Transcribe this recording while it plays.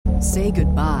Say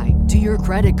goodbye to your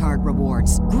credit card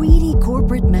rewards. Greedy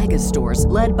corporate mega stores,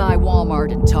 led by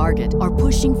Walmart and Target, are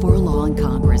pushing for a law in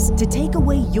Congress to take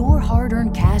away your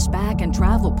hard-earned cash back and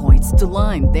travel points to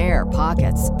line their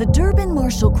pockets. The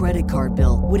Durbin-Marshall credit card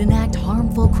bill would enact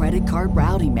harmful credit card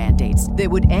routing mandates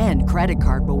that would end credit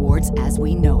card rewards as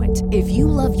we know it. If you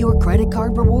love your credit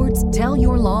card rewards, tell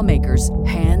your lawmakers,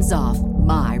 hands off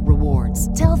my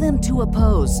rewards. Tell them to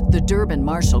oppose the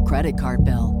Durbin-Marshall credit card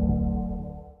bill.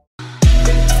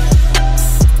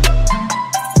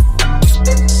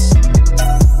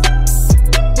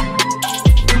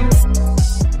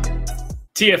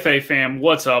 TFA fam,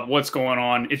 what's up? What's going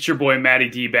on? It's your boy Matty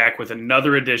D back with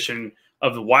another edition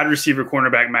of the wide receiver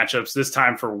cornerback matchups, this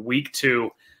time for week 2.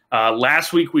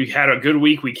 Last week we had a good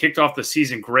week. We kicked off the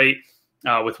season great.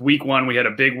 With week 1, we had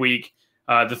a big week.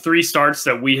 The 3 starts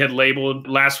that we had labeled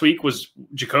last week was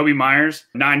Jakobi Meyers,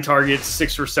 9 targets,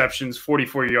 6 receptions,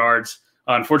 44 yards.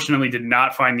 Unfortunately did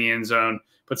not find the end zone,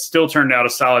 but still turned out a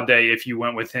solid day if you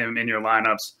went with him in your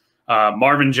lineups.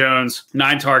 Marvin Jones,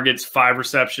 9 targets, 5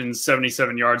 receptions,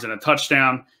 77 yards, and a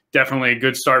touchdown. Definitely a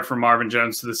good start for Marvin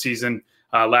Jones to the season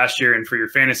last year and for your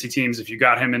fantasy teams if you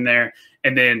got him in there.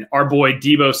 And then our boy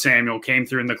Deebo Samuel came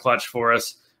through in the clutch for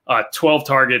us. 12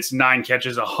 targets, 9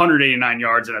 catches, 189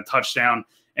 yards, and a touchdown.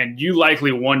 And you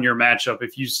likely won your matchup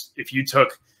if you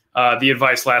took the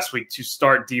advice last week to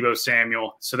start Deebo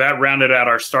Samuel. So that rounded out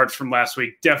our starts from last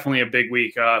week. Definitely a big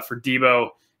week for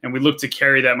Deebo, and we look to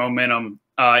carry that momentum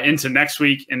into next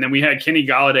week. And then we had Kenny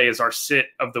Golladay as our sit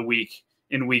of the week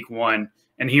in week 1,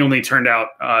 and he only turned out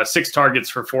 6 targets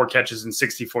for 4 catches and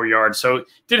 64 yards. So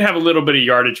did have a little bit of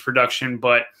yardage production,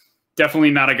 but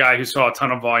definitely not a guy who saw a ton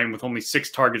of volume with only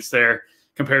 6 targets there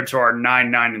compared to our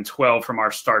 9, 9, and 12 from our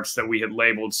starts that we had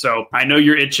labeled. So I know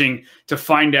you're itching to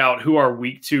find out who our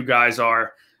week 2 guys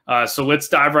are. So let's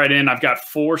dive right in. I've got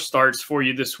 4 starts for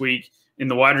you this week in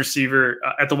the wide receiver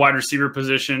at the wide receiver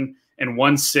position and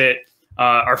 1 sit.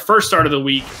 Our first start of the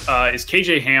week is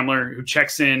KJ Hamler, who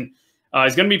checks in.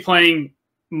 He's going to be playing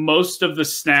most of the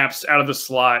snaps out of the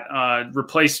slot,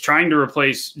 trying to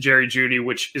replace Jerry Jeudy,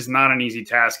 which is not an easy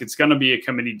task. It's going to be a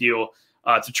committee deal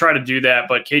to try to do that.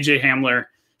 But KJ Hamler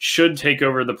should take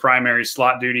over the primary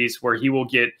slot duties, where he will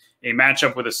get a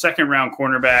matchup with a second-round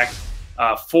cornerback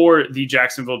for the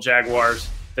Jacksonville Jaguars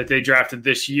that they drafted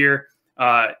this year.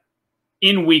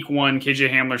 In week 1,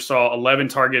 KJ Hamler saw 11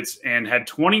 targets and had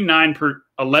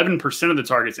 11% of the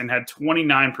targets and had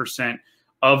 29%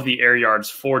 of the air yards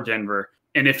for Denver.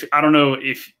 And I don't know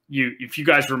if you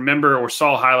guys remember or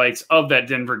saw highlights of that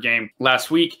Denver game last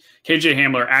week, KJ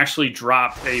Hamler actually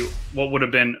dropped what would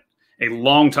have been a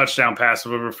long touchdown pass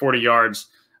of over 40 yards.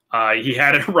 He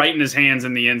had it right in his hands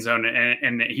in the end zone,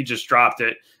 and he just dropped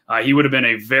it. He would have been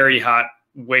a very hot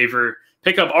waiver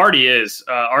pickup.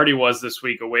 Already was this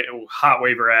week a hot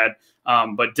waiver ad,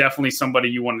 but definitely somebody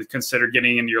you want to consider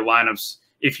getting into your lineups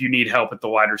if you need help at the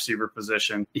wide receiver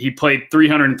position. He played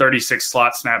 336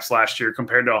 slot snaps last year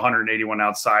compared to 181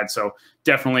 outside, so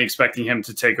definitely expecting him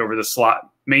to take over the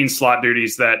main slot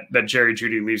duties that Jerry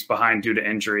Jeudy leaves behind due to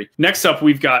injury. Next up,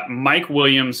 we've got Mike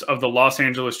Williams of the Los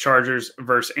Angeles Chargers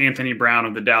versus Anthony Brown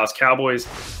of the Dallas Cowboys.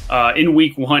 In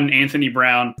week 1, Anthony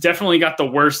Brown definitely got the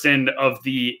worst end of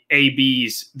the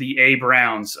ABs, the A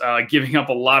Browns, giving up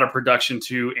a lot of production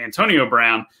to Antonio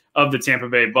Brown of the Tampa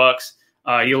Bay Bucks.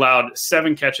 He allowed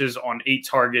 7 catches on 8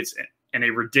 targets and a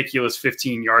ridiculous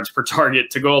 15 yards per target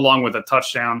to go along with a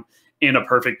touchdown and a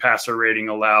perfect passer rating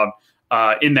allowed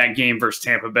in that game versus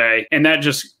Tampa Bay. And that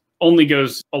just only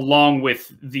goes along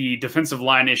with the defensive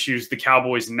line issues the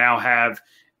Cowboys now have,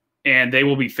 and they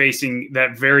will be facing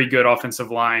that very good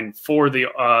offensive line for the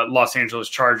Los Angeles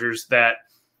Chargers that,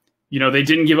 they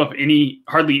didn't give up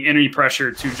hardly any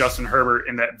pressure to Justin Herbert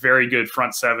in that very good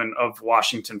front 7 of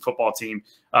Washington football team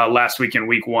last week in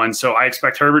week 1. So I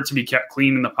expect Herbert to be kept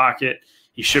clean in the pocket.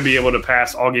 He should be able to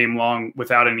pass all game long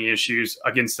without any issues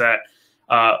against that,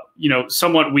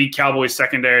 somewhat weak Cowboys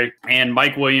secondary. And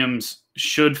Mike Williams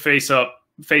should face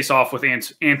off with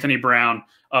Anthony Brown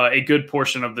a good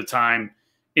portion of the time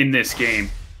in this game.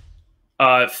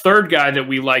 Third guy that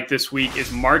we like this week is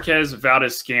Marquez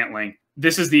Valdes-Scantling.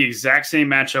 This is the exact same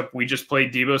matchup we just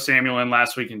played Deebo Samuel in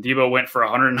last week, and Deebo went for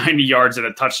 190 yards and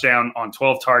a touchdown on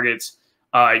 12 targets.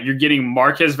 You're getting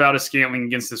Marquez Valdes-Scantling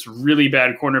against this really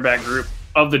bad cornerback group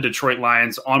of the Detroit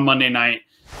Lions on Monday night.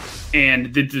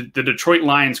 And the Detroit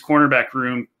Lions cornerback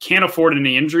room can't afford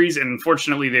any injuries, and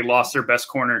unfortunately they lost their best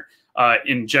corner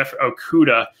in Jeff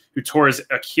Okudah, who tore his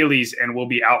Achilles and will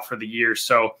be out for the year.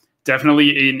 So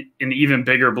definitely an even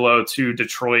bigger blow to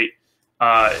Detroit,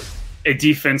 a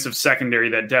defensive secondary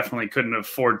that definitely couldn't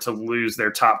afford to lose their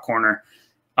top corner.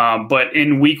 But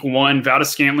in week one,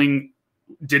 Valdez-Scantling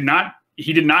did not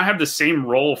have the same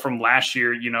role from last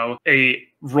year, a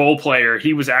role player.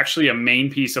 He was actually a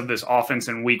main piece of this offense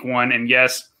in week one. And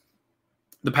yes,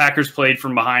 the Packers played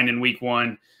from behind in week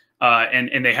one,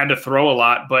 and they had to throw a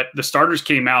lot, but the starters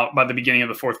came out by the beginning of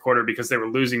the fourth quarter because they were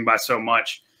losing by so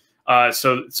much.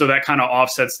 So that kind of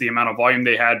offsets the amount of volume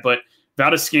they had. But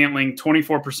Valdez-Scantling,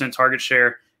 24% target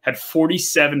share, had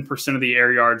 47% of the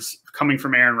air yards coming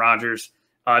from Aaron Rodgers.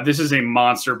 This is a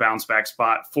monster bounce back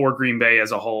spot for Green Bay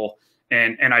as a whole.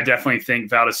 And I definitely think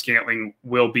Valdez-Scantling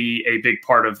will be a big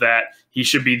part of that. He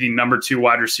should be the number 2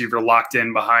 wide receiver locked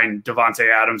in behind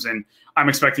Davante Adams. And I'm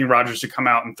expecting Rodgers to come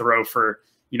out and throw for,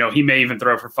 he may even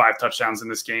throw for 5 touchdowns in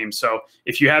this game. So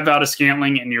if you have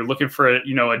Valdez-Scantling and you're looking for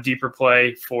a deeper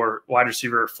play for wide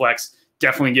receiver flex,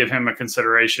 definitely give him a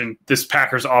consideration. This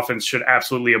Packers offense should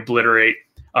absolutely obliterate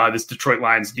this Detroit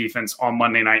Lions defense on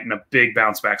Monday night in a big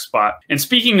bounce back spot. And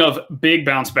speaking of big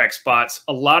bounce back spots,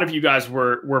 a lot of you guys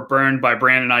were burned by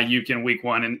Brandon Aiyuk in week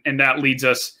one. And that leads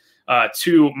us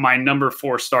to my number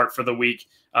 4 start for the week.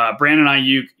 Brandon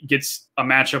Aiyuk gets a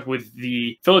matchup with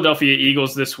the Philadelphia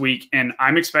Eagles this week, and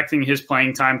I'm expecting his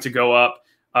playing time to go up.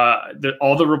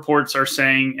 All the reports are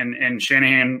saying, and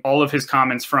Shanahan, all of his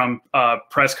comments from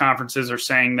press conferences are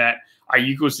saying that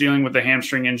Aiyuk was dealing with a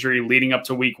hamstring injury leading up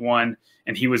to week one,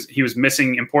 and he was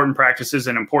missing important practices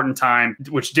and important time,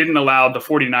 which didn't allow the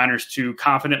 49ers to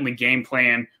confidently game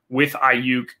plan with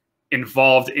Aiyuk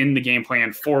involved in the game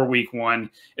plan for week one.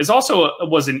 It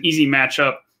was an easy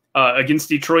matchup against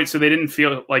Detroit, so they didn't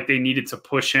feel like they needed to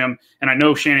push him. And I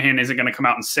know Shanahan isn't going to come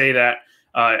out and say that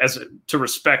as to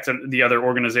respect the other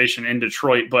organization in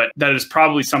Detroit, but that is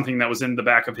probably something that was in the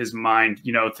back of his mind,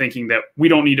 thinking that we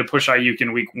don't need to push Aiyuk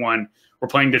in week one. We're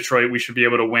playing Detroit. We should be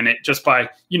able to win it just by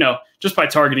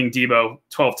targeting Debo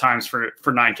 12 times for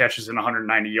 9 catches and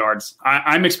 190 yards.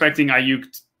 I'm expecting Aiyuk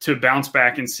to bounce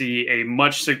back and see a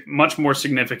much more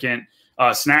significant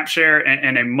snap share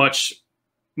and a much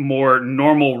more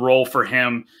normal role for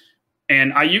him.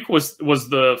 And Aiyuk was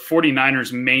the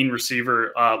 49ers' main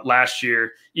receiver last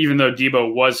year, even though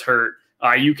Debo was hurt.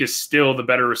 Aiyuk is still the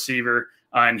better receiver,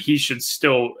 and he should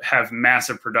still have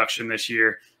massive production this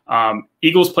year.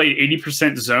 Eagles played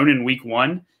 80% zone in week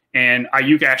one, and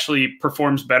Aiyuk actually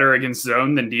performs better against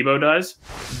zone than Debo does.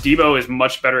 Debo is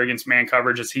much better against man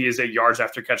coverage, as he is a yards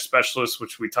after catch specialist,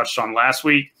 which we touched on last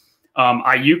week.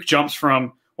 Aiyuk jumps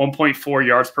from 1.4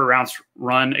 yards per route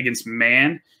run against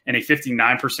man and a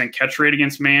 59% catch rate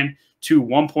against man to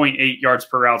 1.8 yards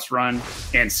per route run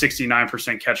and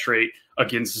 69% catch rate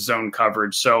against zone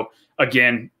coverage. So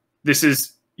again, this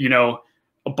is,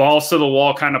 a balls to the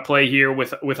wall kind of play here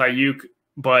with Aiyuk,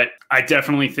 but I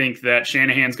definitely think that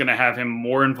Shanahan's going to have him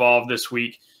more involved this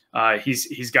week.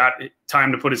 He's got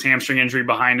time to put his hamstring injury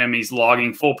behind him. He's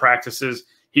logging full practices.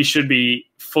 He should be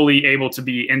fully able to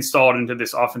be installed into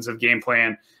this offensive game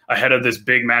plan ahead of this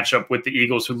big matchup with the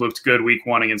Eagles, who looked good week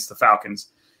one against the Falcons.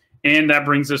 And that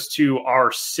brings us to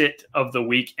our sit of the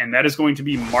week, and that is going to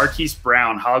be Marquise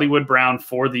Brown, Hollywood Brown,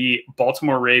 for the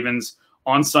Baltimore Ravens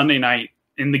on Sunday night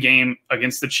in the game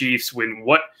against the Chiefs, when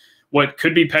what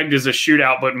could be pegged as a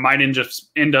shootout, but might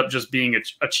end up just being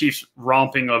a Chiefs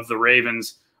romping of the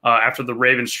Ravens after the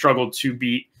Ravens struggled to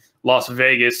beat Las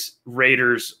Vegas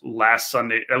Raiders last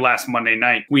Monday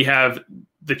night. We have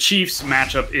the Chiefs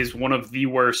matchup is one of the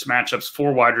worst matchups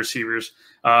for wide receivers.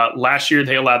 Last year,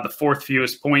 they allowed the 4th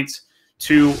fewest points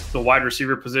to the wide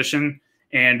receiver position,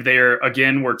 and they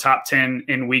were top 10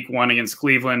 in week one against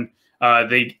Cleveland.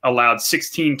 They allowed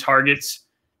 16 targets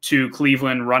to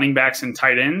Cleveland running backs and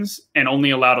tight ends, and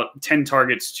only allowed 10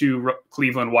 targets to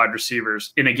Cleveland wide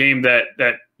receivers in a game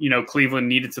that Cleveland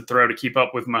needed to throw to keep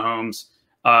up with Mahomes.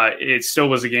 It still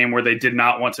was a game where they did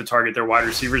not want to target their wide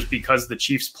receivers because the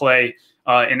Chiefs play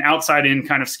an outside-in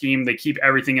kind of scheme. They keep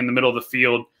everything in the middle of the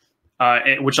field,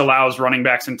 which allows running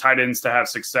backs and tight ends to have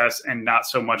success and not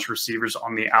so much receivers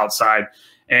on the outside.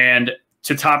 And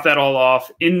to top that all off,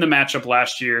 in the matchup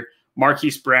last year,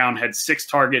 Marquise Brown had 6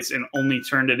 targets and only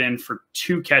turned it in for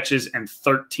 2 catches and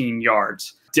 13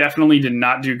 yards. Definitely did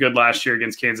not do good last year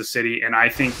against Kansas City, and I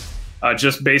think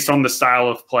just based on the style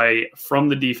of play from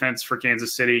the defense for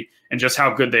Kansas City and just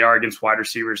how good they are against wide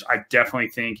receivers, I definitely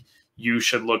think you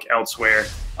should look elsewhere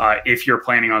if you're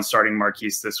planning on starting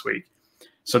Marquise this week.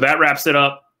 So that wraps it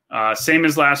up. Same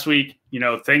as last week.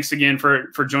 Thanks again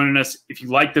for joining us. If you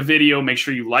like the video, make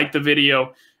sure you like the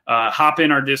video. Hop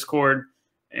in our Discord,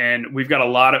 and we've got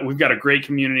a great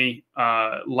community.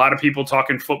 A lot of people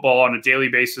talking football on a daily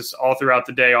basis, all throughout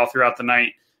the day, all throughout the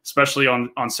night, especially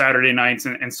on Saturday nights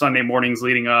and Sunday mornings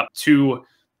leading up to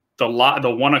the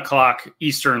 1 o'clock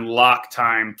Eastern lock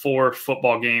time for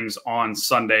football games on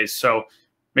Sundays. So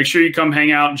make sure you come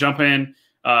hang out, jump in.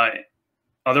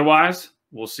 Otherwise,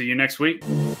 we'll see you next week.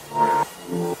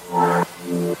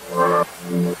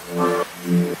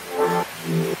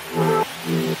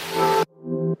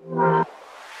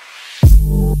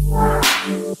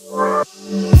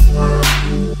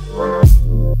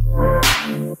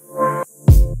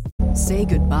 Say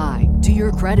goodbye to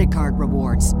your credit card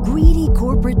rewards. Greedy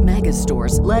corporate mega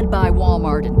stores, led by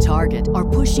Walmart and Target, are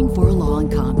pushing for a law in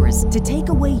Congress to take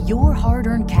away your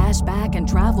hard-earned cash back and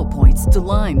travel points to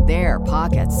line their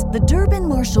pockets. The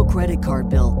Durbin-Marshall credit card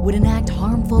bill would enact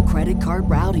harmful credit card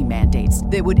routing mandates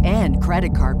that would end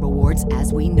credit card rewards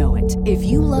as we know it. If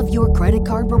you love your credit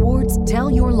card rewards,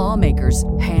 tell your lawmakers,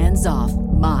 hands off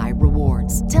my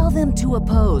rewards. Tell them to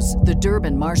oppose the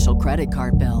Durbin-Marshall credit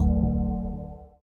card bill.